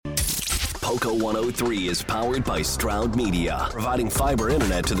Poco 103 is powered by Stroud Media, providing fiber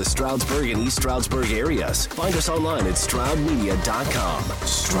internet to the Stroudsburg and East Stroudsburg areas. Find us online at stroudmedia.com.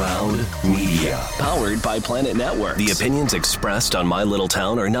 Stroud Media, powered by Planet Network. The opinions expressed on My Little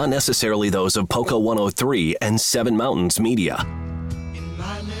Town are not necessarily those of Poco 103 and Seven Mountains Media. In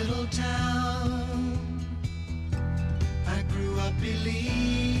my little town, I grew up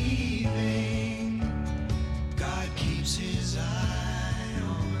believing God keeps his eye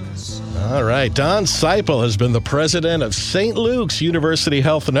on us all. All right, Don Seiple has been the president of St. Luke's University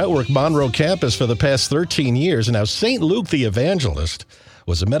Health Network Monroe campus for the past 13 years. Now, St. Luke the Evangelist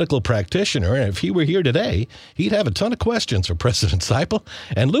was a medical practitioner, and if he were here today, he'd have a ton of questions for President Seiple.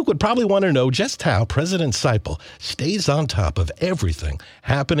 And Luke would probably want to know just how President Seiple stays on top of everything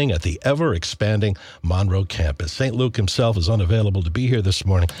happening at the ever-expanding Monroe campus. St. Luke himself is unavailable to be here this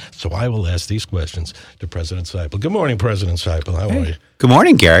morning, so I will ask these questions to President Seiple. Good morning, President Seiple. How are you? Good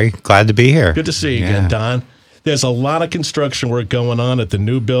morning, Gary. Glad to be here. Good to see you again, Don. There's a lot of construction work going on at the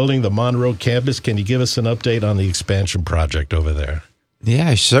new building, the Monroe campus. Can you give us an update on the expansion project over there?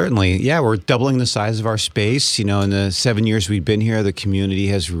 Yeah, certainly. Yeah, we're doubling the size of our space. You know, in the 7 years we've been here, the community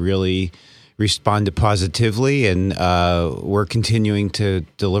has really responded positively, and we're continuing to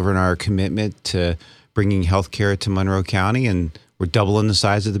deliver on our commitment to bringing healthcare to Monroe County, and we're doubling the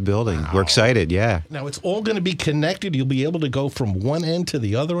size of the building. Wow. We're excited, yeah. Now, it's all going to be connected. You'll be able to go from one end to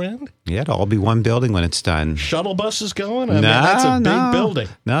the other end? Yeah, it'll all be one building when it's done. Shuttle buses going? I mean, that's a big building.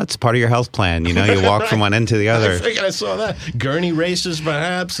 No, it's part of your health plan. You know, you walk from one end to the other. I think I saw that. Gurney races,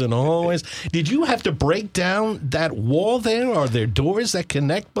 perhaps, and always. Did you have to break down that wall there? Are there doors that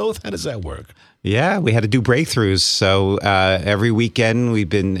connect both? How does that work? Yeah, we had to do breakthroughs. So every weekend we've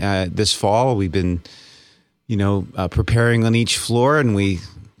been, this fall, we've been preparing on each floor, and we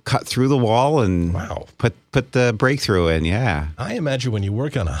cut through the wall and put the breakthrough in, yeah. I imagine when you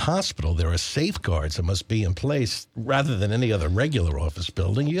work on a hospital, there are safeguards that must be in place rather than any other regular office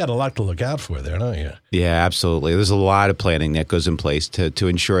building. You got a lot to look out for there, don't you? Yeah, absolutely. There's a lot of planning that goes in place to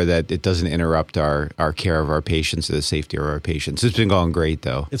ensure that it doesn't interrupt our care of our patients or the safety of our patients. It's been going great,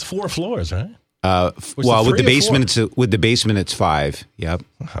 though. It's 4 floors, right? Well, with the basement, it's 5. Yep.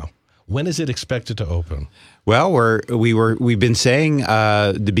 Wow. When is it expected to open? Well, we've been saying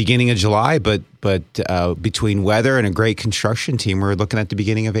the beginning of July, but between weather and a great construction team, we're looking at the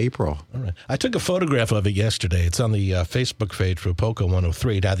beginning of April. All right. I took a photograph of it yesterday. It's on the Facebook page for Poco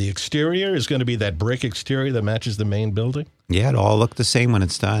 103. Now, the exterior is going to be that brick exterior that matches the main building? Yeah, it'll all look the same when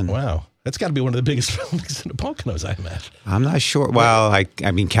it's done. Wow. That's got to be one of the biggest buildings in the Poconos, I imagine. I'm not sure. Well, I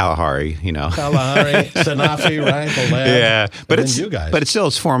mean Kalahari, you know. Kalahari, Sanofi, right? The lab. Yeah, but it's you guys. But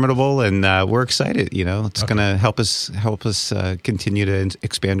it's formidable, and we're excited. You know, it's going to help us continue to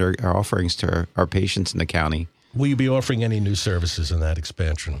expand our offerings to our patients in the county. Will you be offering any new services in that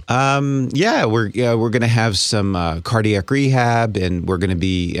expansion? Yeah, we're going to have some cardiac rehab, and we're going to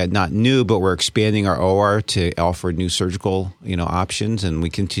be not new, but we're expanding our OR to offer new surgical options, and we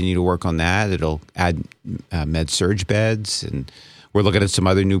continue to work on that. It'll add med-surg beds, and we're looking at some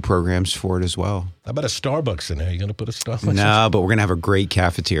other new programs for it as well. How about a Starbucks in there? Are you going to put a Starbucks? No, but we're going to have a great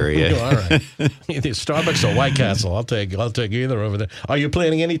cafeteria. All right. Either Starbucks or White Castle. I'll take either over there. Are you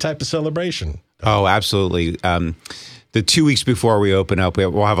planning any type of celebration? Oh, absolutely. The 2 weeks before we open up,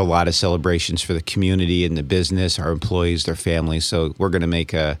 we'll have a lot of celebrations for the community and the business, our employees, their families. So we're going to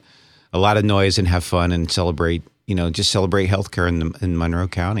make a lot of noise and have fun and celebrate. Just celebrate healthcare in Monroe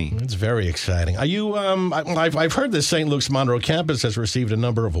County. It's very exciting. Are you? I've heard the St. Luke's Monroe campus has received a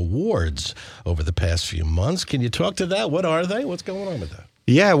number of awards over the past few months. Can you talk to that? What are they? What's going on with that?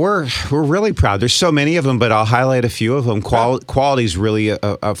 Yeah, we're really proud. There's so many of them, but I'll highlight a few of them. Quality is really,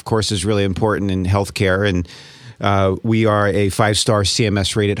 of course, is really important in healthcare, and we are a 5-star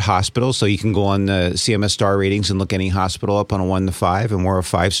CMS-rated hospital, so you can go on the CMS star ratings and look any hospital up on a 1 to 5, and we're a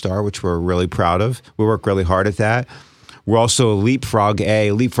 5-star, which we're really proud of. We work really hard at that. We're also a Leapfrog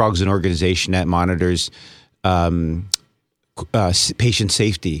A. Leapfrog's an organization that monitors patient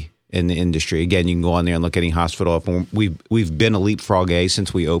safety in the industry. Again, you can go on there and look any hospital up. And we've been a Leapfrog A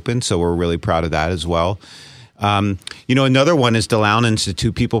since we opened, so we're really proud of that as well. Another one is the Lown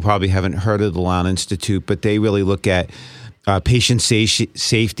Institute. People probably haven't heard of the Lown Institute, but they really look at patient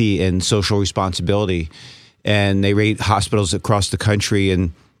safety and social responsibility. And they rate hospitals across the country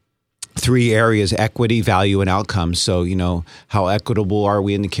in 3 areas: equity, value, and outcomes. So, how equitable are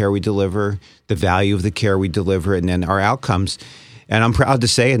we in the care we deliver, the value of the care we deliver, and then our outcomes. And I'm proud to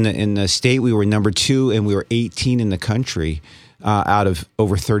say in the state we were number 2 and we were 18 in the country out of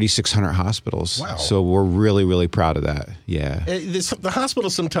over 3,600 hospitals. Wow. So we're really, really proud of that. Yeah. The hospital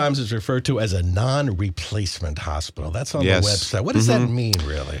sometimes is referred to as a non-replacement hospital. That's on Yes. the website. What does that mean,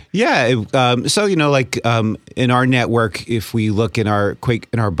 really? Yeah. So, in our network, if we look in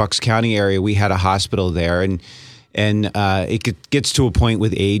our Bucks County area, we had a hospital there, and it gets to a point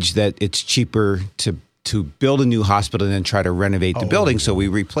with age that it's cheaper to build a new hospital and then try to renovate the building. So we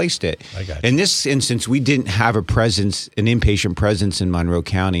replaced it. I got you. In this instance, we didn't have an inpatient presence in Monroe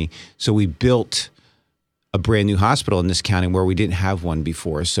County. So we built a brand new hospital in this county where we didn't have one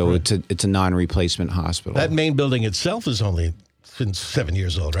before. So it's a non-replacement hospital. That main building itself is only been 7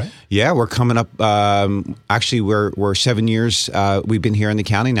 years old, right? Yeah, we're coming up. Actually, we're 7 years. We've been here in the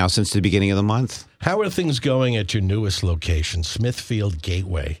county now since the beginning of the month. How are things going at your newest location, Smithfield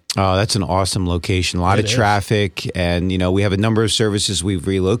Gateway? Oh, that's an awesome location. A lot of traffic, and we have a number of services we've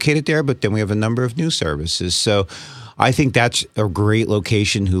relocated there, but then we have a number of new services. So I think that's a great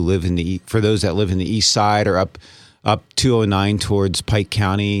location for those that live in the east side or up 209 towards Pike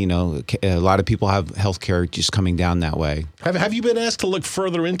County. A lot of people have healthcare just coming down that way. Have you been asked to look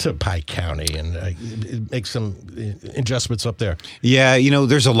further into Pike County and make some adjustments up there? Yeah,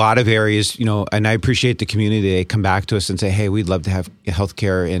 there's a lot of areas, and I appreciate the community. They come back to us and say, hey, we'd love to have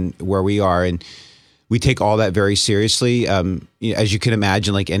healthcare in where we are. And we take all that very seriously. As you can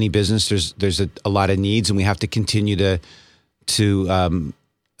imagine, like any business, there's a lot of needs, and we have to continue to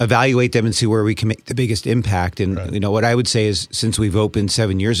evaluate them and see where we can make the biggest impact. And, what I would say is since we've opened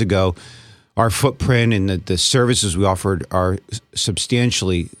 7 years ago, our footprint and the services we offered are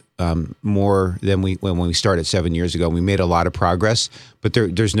substantially more than when we started 7 years ago. We made a lot of progress, but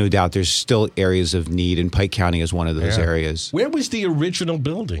there's no doubt there's still areas of need, and Pike County is one of those areas. Where was the original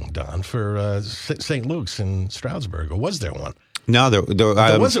building, Don, for St. Luke's in Stroudsburg, or was there one? No, there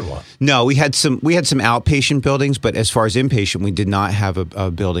wasn't one. No, we had some outpatient buildings, but as far as inpatient, we did not have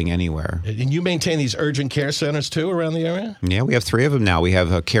a building anywhere. And you maintain these urgent care centers too around the area? Yeah, we have 3 of them now. We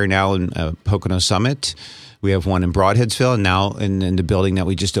have a Care Now in Pocono Summit. We have one in Broadheadsville, and now in the building that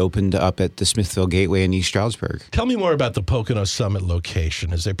we just opened up at the Smithfield Gateway in East Stroudsburg. Tell me more about the Pocono Summit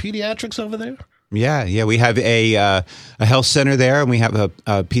location. Is there pediatrics over there? Yeah. We have a health center there, and we have a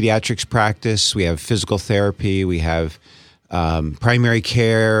pediatrics practice. We have physical therapy. We have primary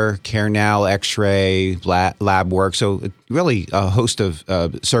care, Care Now, X-ray, lab work. So really a host of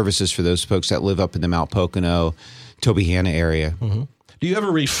services for those folks that live up in the Mount Pocono, Tobyhanna area. Mm-hmm. Do you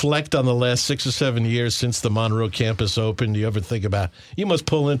ever reflect on the last 6 or 7 years since the Monroe campus opened? Do you ever think about, you must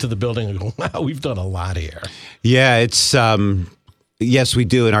pull into the building and go, wow, we've done a lot here. Yeah, it's, yes, we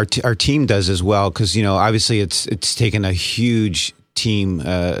do. And our team does as well. Cause obviously it's taken a huge team,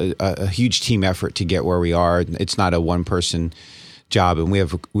 a huge team effort to get where we are. It's not a one person job. And we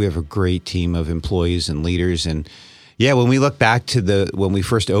have a great team of employees and leaders. And yeah, when we look back to when we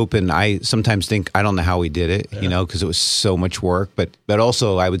first opened, I sometimes think, I don't know how we did it, because it was so much work, but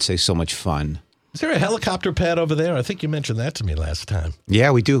also I would say so much fun. Is there a helicopter pad over there? I think you mentioned that to me last time. Yeah,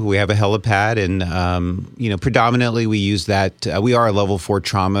 we do. We have a helipad, and predominantly we use that. We are a level 4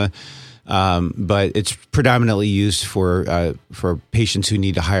 trauma, but it's predominantly used for patients who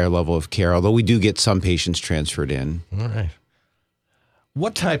need a higher level of care. Although we do get some patients transferred in. All right.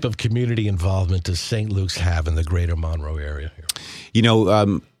 What type of community involvement does St. Luke's have in the greater Monroe area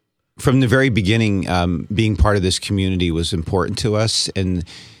here? From the very beginning, being part of this community was important to us, and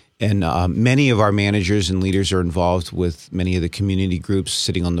many of our managers and leaders are involved with many of the community groups,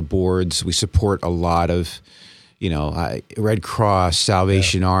 sitting on the boards. We support a lot of, Red Cross,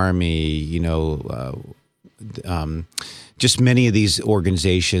 Salvation Army, just many of these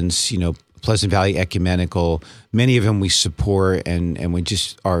organizations, Pleasant Valley Ecumenical, many of them we support, and we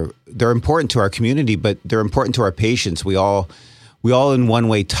just they're important to our community, but they're important to our patients. We all in one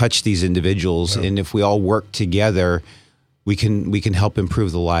way touch these individuals, and if we all work together, we can help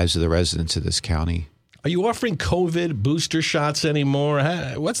improve the lives of the residents of this county. Are you offering COVID booster shots anymore?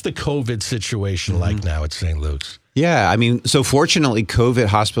 What's the COVID situation like now at St. Luke's? Yeah, so fortunately, COVID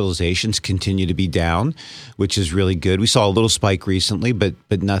hospitalizations continue to be down, which is really good. We saw a little spike recently, but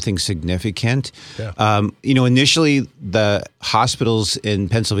nothing significant. Yeah. Initially, the hospitals in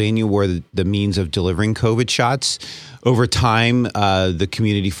Pennsylvania were the means of delivering COVID shots. Over time, the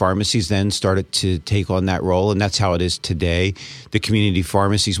community pharmacies then started to take on that role, and that's how it is today. The community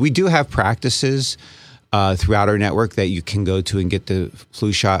pharmacies. We do have practices throughout our network that you can go to and get the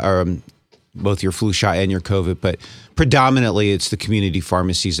flu shot or both your flu shot and your COVID, but predominantly it's the community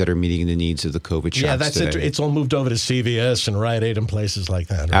pharmacies that are meeting the needs of the COVID shots. Yeah, that's it. It's all moved over to CVS and Rite Aid and places like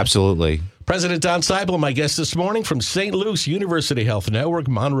that. Right? Absolutely. President Don Seiple, my guest this morning from St. Luke's University Health Network,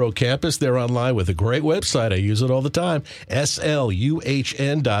 Monroe campus. They're online with a great website. I use it all the time, sluhn.org.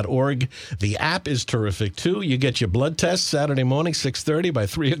 The app is terrific, too. You get your blood test Saturday morning, 6:30. By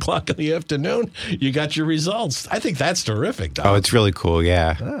 3 o'clock in the afternoon, you got your results. I think that's terrific, Don. Oh, it's really cool,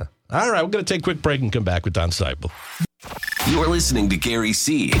 yeah. All right, we're going to take a quick break and come back with Don Seiple. You're listening to Gary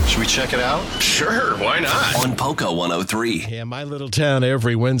C. Should we check it out? Sure, why not? On Poco 103. Yeah, My Little Town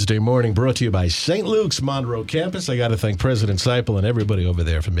every Wednesday morning, brought to you by St. Luke's Monroe campus. I got to thank President Seiple and everybody over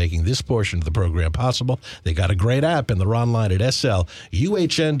there for making this portion of the program possible. They got a great app, and they're online at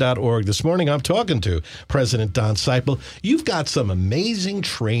sluhn.org. This morning, I'm talking to President Don Seiple. You've got some amazing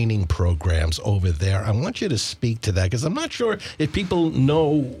training programs over there. I want you to speak to that, because I'm not sure if people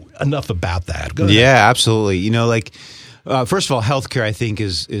know enough about that. Go ahead. Yeah, absolutely. You know, first of all, healthcare, I think,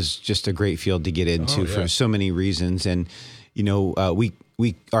 is just a great field to get into for so many reasons. And, you know,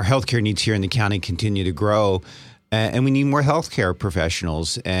 our healthcare needs here in the county continue to grow, and we need more healthcare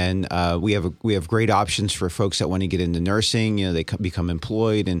professionals. And we have great options for folks that want to get into nursing. You know, they become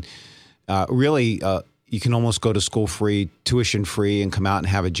employed, and really, you can almost go to school free, tuition free, and come out and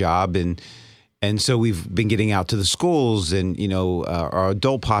have a job. And so we've been getting out to the schools and, you know, our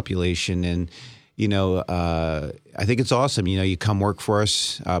adult population. And, you know, I think it's awesome. You know, you come work for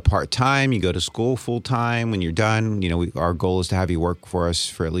us part-time, you go to school full-time. When you're done, you know, our goal is to have you work for us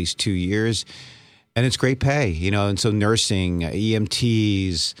for at least 2 years. And it's great pay, you know. And so nursing,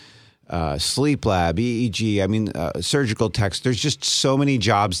 EMTs, sleep lab, EEG, I mean, surgical techs. There's just so many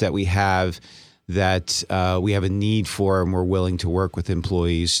jobs that we have that we have a need for, and we're willing to work with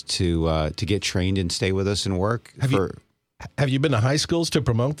employees to get trained and stay with us and work. Have you been to high schools to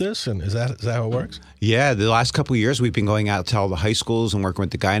promote this, and is that how it works? Yeah, the last couple of years we've been going out to all the high schools and working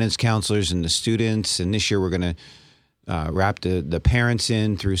with the guidance counselors and the students. And this year we're going to wrap the parents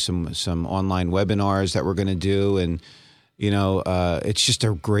in through some online webinars that we're going to do. And you know, it's just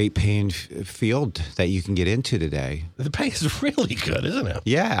a great paying field that you can get into today. The pay is really good, isn't it?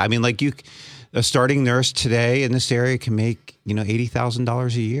 Yeah, I mean, a starting nurse today in this area can make, you know,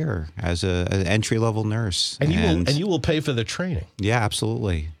 $80,000 a year as an entry-level nurse. And you will pay for the training. Yeah,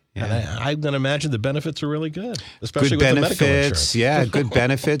 absolutely. Yeah. And I'm going to imagine the benefits are really good, especially good with benefits, the medical insurance. Yeah, good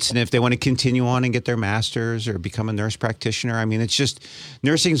benefits. And if they want to continue on and get their master's or become a nurse practitioner, I mean, it's just,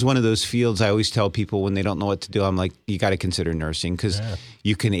 nursing is one of those fields I always tell people when they don't know what to do, I'm like, you got to consider nursing, because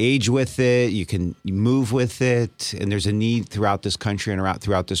you can age with it, you can move with it, and there's a need throughout this country and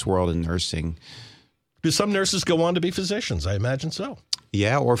throughout this world in nursing. Do some nurses go on to be physicians? I imagine so.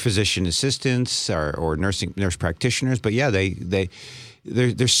 Yeah, or physician assistants or nurse practitioners. But yeah,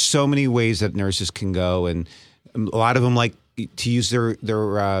 there's so many ways that nurses can go, and a lot of them like to use their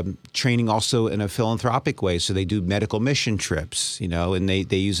training also in a philanthropic way. So they do medical mission trips, you know, and they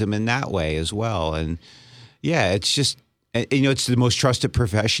use them in that way as well. And yeah, it's just, you know, it's the most trusted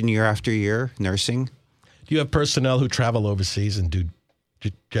profession year after year, nursing. Do you have personnel who travel overseas and do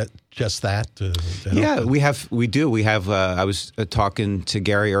just that? To yeah, we do. We have. I was talking to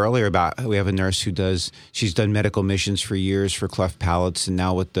Gary earlier about, we have a nurse she's done medical missions for years for cleft palates, and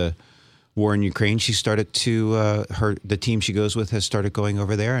now with the war in Ukraine, she started to the team she goes with has started going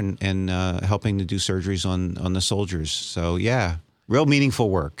over there and helping to do surgeries on the soldiers. So yeah. Real meaningful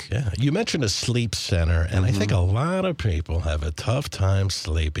work. Yeah. You mentioned a sleep center, and I think a lot of people have a tough time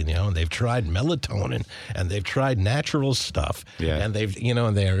sleeping, you know, and they've tried melatonin and they've tried natural stuff. Yeah. And they've, you know,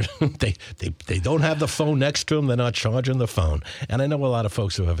 and they don't have the phone next to them. They're not charging the phone. And I know a lot of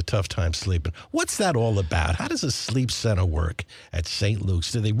folks who have a tough time sleeping. What's that all about? How does a sleep center work at St.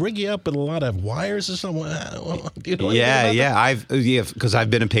 Luke's? Do they rig you up with a lot of wires or something? Do you know because I've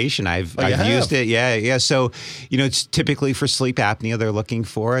been a patient. I've used it. Yeah. So, you know, it's typically for sleep apnea they're looking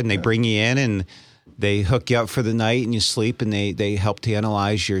for, and they bring you in and they hook you up for the night and you sleep, and they help to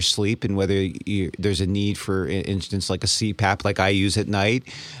analyze your sleep and whether there's a need for instance like a CPAP like I use at night.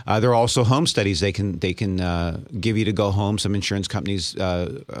 There are also home studies they can give you to go home. Some insurance companies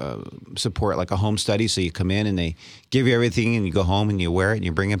support like a home study, so you come in and they give you everything and you go home and you wear it and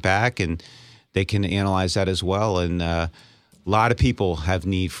you bring it back, and they can analyze that as well. And a lot of people have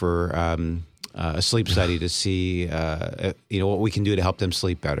need for a sleep study to see, you know, what we can do to help them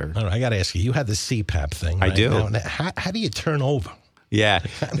sleep better. All right, I got to ask you. You had the CPAP thing. Right? I do. Now, how do you turn over? Yeah,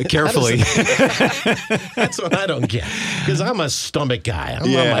 carefully. That's what I don't get, because I'm a stomach guy. I'm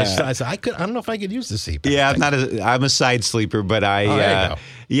on my side. So I don't know if I could use the CPAP. Yeah, I'm a side sleeper, but there you go.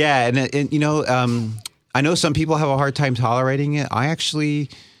 Yeah, and you know, I know some people have a hard time tolerating it.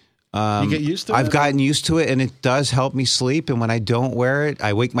 You get used to it? I've gotten used to it, and it does help me sleep. And when I don't wear it,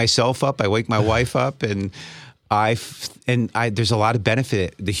 I wake myself up. I wake my wife up, and there's a lot of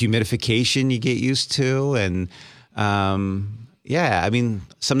benefit. The humidification you get used to, and I mean,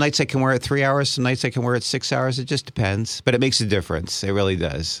 some nights I can wear it 3 hours, some nights I can wear it 6 hours. It just depends, but it makes a difference. It really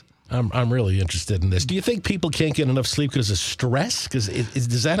does. I'm really interested in this. Do you think people can't get enough sleep because of stress? Because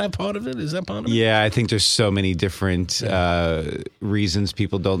does that have part of it? Is that part of it? Yeah, I think there's so many different reasons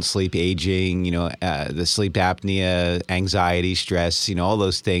people don't sleep. Aging, the sleep apnea, anxiety, stress, all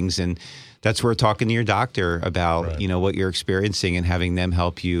those things. And that's where talking to your doctor about, what you're experiencing and having them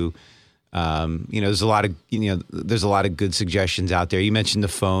help you. There's a lot of good suggestions out there. You mentioned the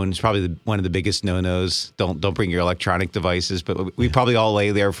phone. It's probably one of the biggest no-nos. Don't bring your electronic devices, but we probably all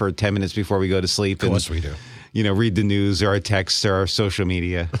lay there for 10 minutes before we go to sleep. Of course we do. Read the news or our texts or our social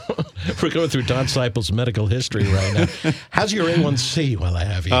media. We're going through Don Seiple's medical history right now. How's your A1C while I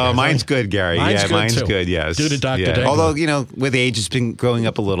have you? Oh, mine's good, Gary. Mine's good, yes. Due to Dr. Degler. Although, with age, it's been growing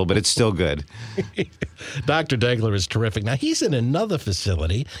up a little, but it's still good. Dr. Degler is terrific. Now, he's in another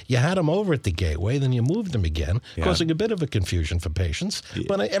facility. You had him over at the Gateway, then you moved him again, causing a bit of a confusion for patients,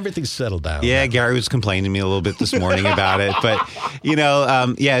 but everything's settled down. Yeah, Gary was complaining to me a little bit this morning about it, but,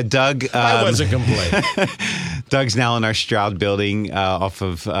 Doug... I wasn't complaining. Doug's now in our Stroud building off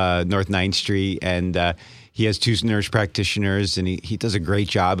of North 9th Street, and he has 2 nurse practitioners, and he does a great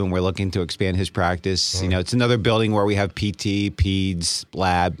job, and we're looking to expand his practice. It's another building where we have PT, peds,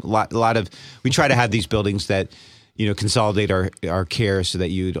 lab, a lot of. We try to have these buildings that consolidate our care so that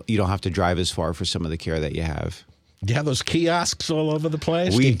you don't have to drive as far for some of the care that you have. You have those kiosks all over the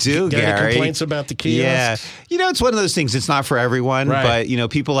place? We do, Gary. Gary. Complaints about the kiosks? Yeah. It's one of those things. It's not for everyone, right. But,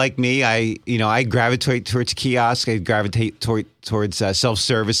 people like me, I gravitate towards kiosks. I gravitate towards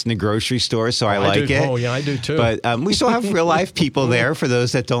self-service in the grocery store, so I like it. Oh, yeah, I do too. But we still have real-life people there for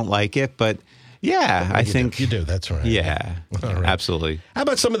those that don't like it, but... Yeah, I think... You do, that's right. Yeah, right. Absolutely. How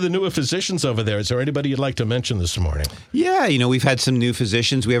about some of the newer physicians over there? Is there anybody you'd like to mention this morning? Yeah, we've had some new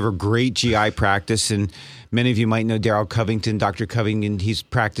physicians. We have a great GI practice, and many of you might know Daryl Covington. Dr. Covington, he's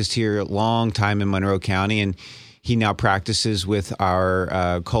practiced here a long time in Monroe County, and he now practices with our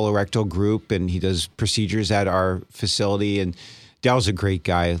colorectal group, and he does procedures at our facility. And Daryl's a great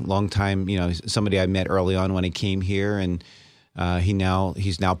guy, long time, somebody I met early on when I came here, and...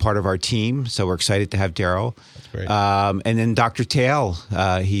 he's now part of our team, so we're excited to have Daryl. That's great. And then Dr. Tail,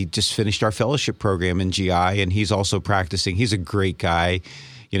 he just finished our fellowship program in GI, and he's also practicing. He's a great guy.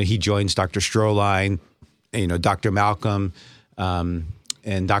 He joins Dr. Stroline, Dr. Malcolm,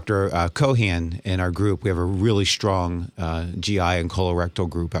 and Dr. Cohan in our group. We have a really strong GI and colorectal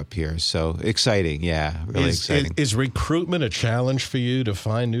group up here. So exciting. Yeah, really exciting. Is recruitment a challenge for you to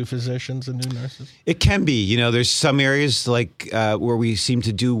find new physicians and new nurses? It can be. There's some areas like where we seem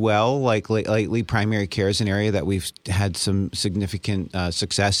to do well, like lately primary care is an area that we've had some significant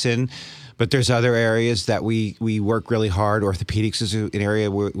success in. But there's other areas that we work really hard. Orthopedics is an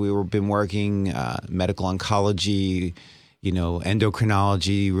area where we've been working, medical oncology,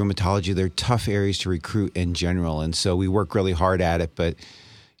 endocrinology, rheumatology. They're tough areas to recruit in general. And so we work really hard at it. But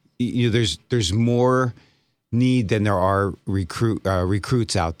there's more need than there are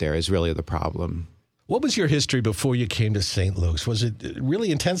recruits out there is really the problem. What was your history before you came to St. Luke's? Was it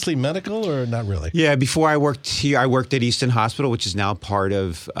really intensely medical or not really? Yeah, before I worked here, I worked at Easton Hospital, which is now part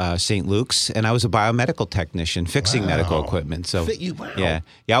of St. Luke's, and I was a biomedical technician fixing medical equipment. So yeah,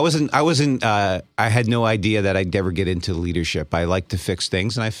 I wasn't. I had no idea that I'd ever get into leadership. I like to fix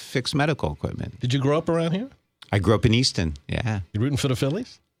things, and I fix medical equipment. Did you grow up around here? I grew up in Easton. Yeah. You rooting for the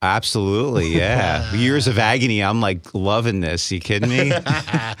Phillies? Absolutely, yeah. Years of agony. I'm like loving this. You kidding me?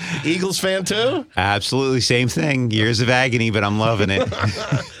 Eagles fan too? Absolutely, same thing. Years of agony, but I'm loving it.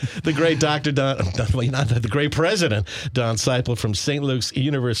 The great the great president, Don Seiple from St. Luke's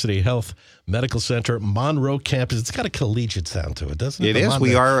University Health Medical Center, Monroe campus. It's got a collegiate sound to it, doesn't it? It is.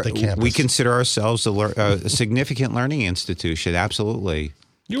 We consider ourselves a significant learning institution. Absolutely.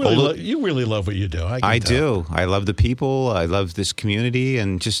 You really love what you do. I do. I love the people. I love this community.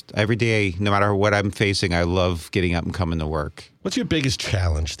 And just every day, no matter what I'm facing, I love getting up and coming to work. What's your biggest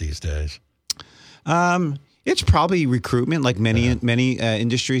challenge these days? It's probably recruitment, like many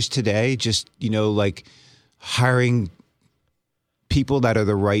industries today. Just, like hiring people that are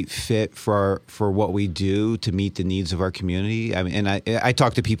the right fit for what we do to meet the needs of our community. I mean, and I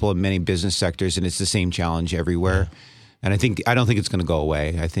talk to people in many business sectors, and it's the same challenge everywhere. Yeah. And I don't think it's going to go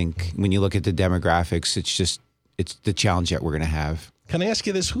away. I think when you look at the demographics, it's the challenge that we're going to have. Can I ask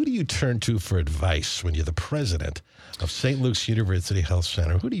you this? Who do you turn to for advice when you're the president of St. Luke's University Health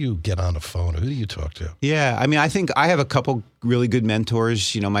Center? Who do you get on the phone? Who do you talk to? Yeah, I mean, I think I have a couple really good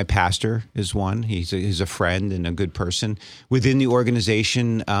mentors. You know, my pastor is one. He's a friend and a good person. Within the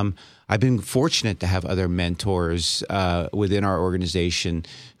organization, I've been fortunate to have other mentors within our organization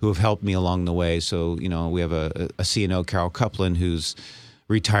who have helped me along the way. So, you know, we have a CNO, Carol Coupland, who's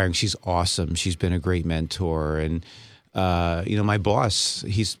retiring. She's awesome. She's been a great mentor. And you know, my boss,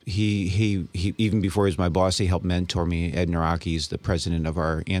 he even before he was my boss, he helped mentor me. Ed Naraki, he's the president of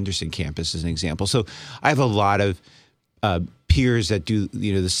our Anderson campus, as an example. So I have a lot of peers that do,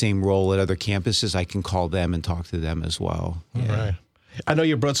 you know, the same role at other campuses. I can call them and talk to them as well. All right. I know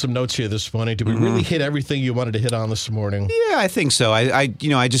you brought some notes here this morning. Did we really hit everything you wanted to hit on this morning? Yeah, I think so. I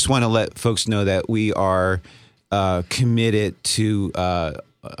just want to let folks know that we are committed to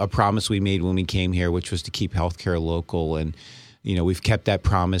a promise we made when we came here, which was to keep healthcare local. And, you know, we've kept that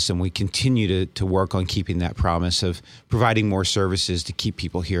promise, and we continue to work on keeping that promise of providing more services to keep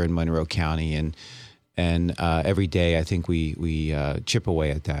people here in Monroe County. And every day, I think we chip away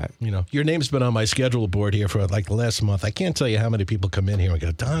at that. You know, your name's been on my schedule board here for like the last month. I can't tell you how many people come in here and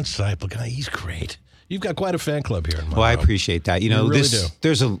go, Don Seiple, guy, he's great. You've got quite a fan club here in Monroe. Well, I appreciate that. You know, really do.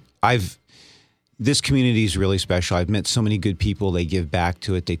 This community is really special. I've met so many good people. They give back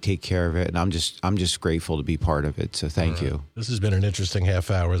to it. They take care of it. And I'm just grateful to be part of it. So thank you. This has been an interesting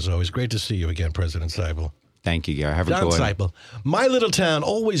half hour as always. Great to see you again, President Seiple. Thank you, Gary. Have a good one. Don Seiple. My Little Town,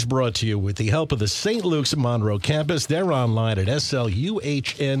 always brought to you with the help of the St. Luke's Monroe campus. They're online at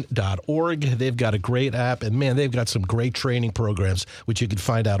sluhn.org. They've got a great app. And, man, they've got some great training programs, which you can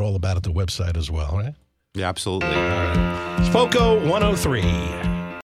find out all about at the website as well, right? Yeah, absolutely. Spoko 103.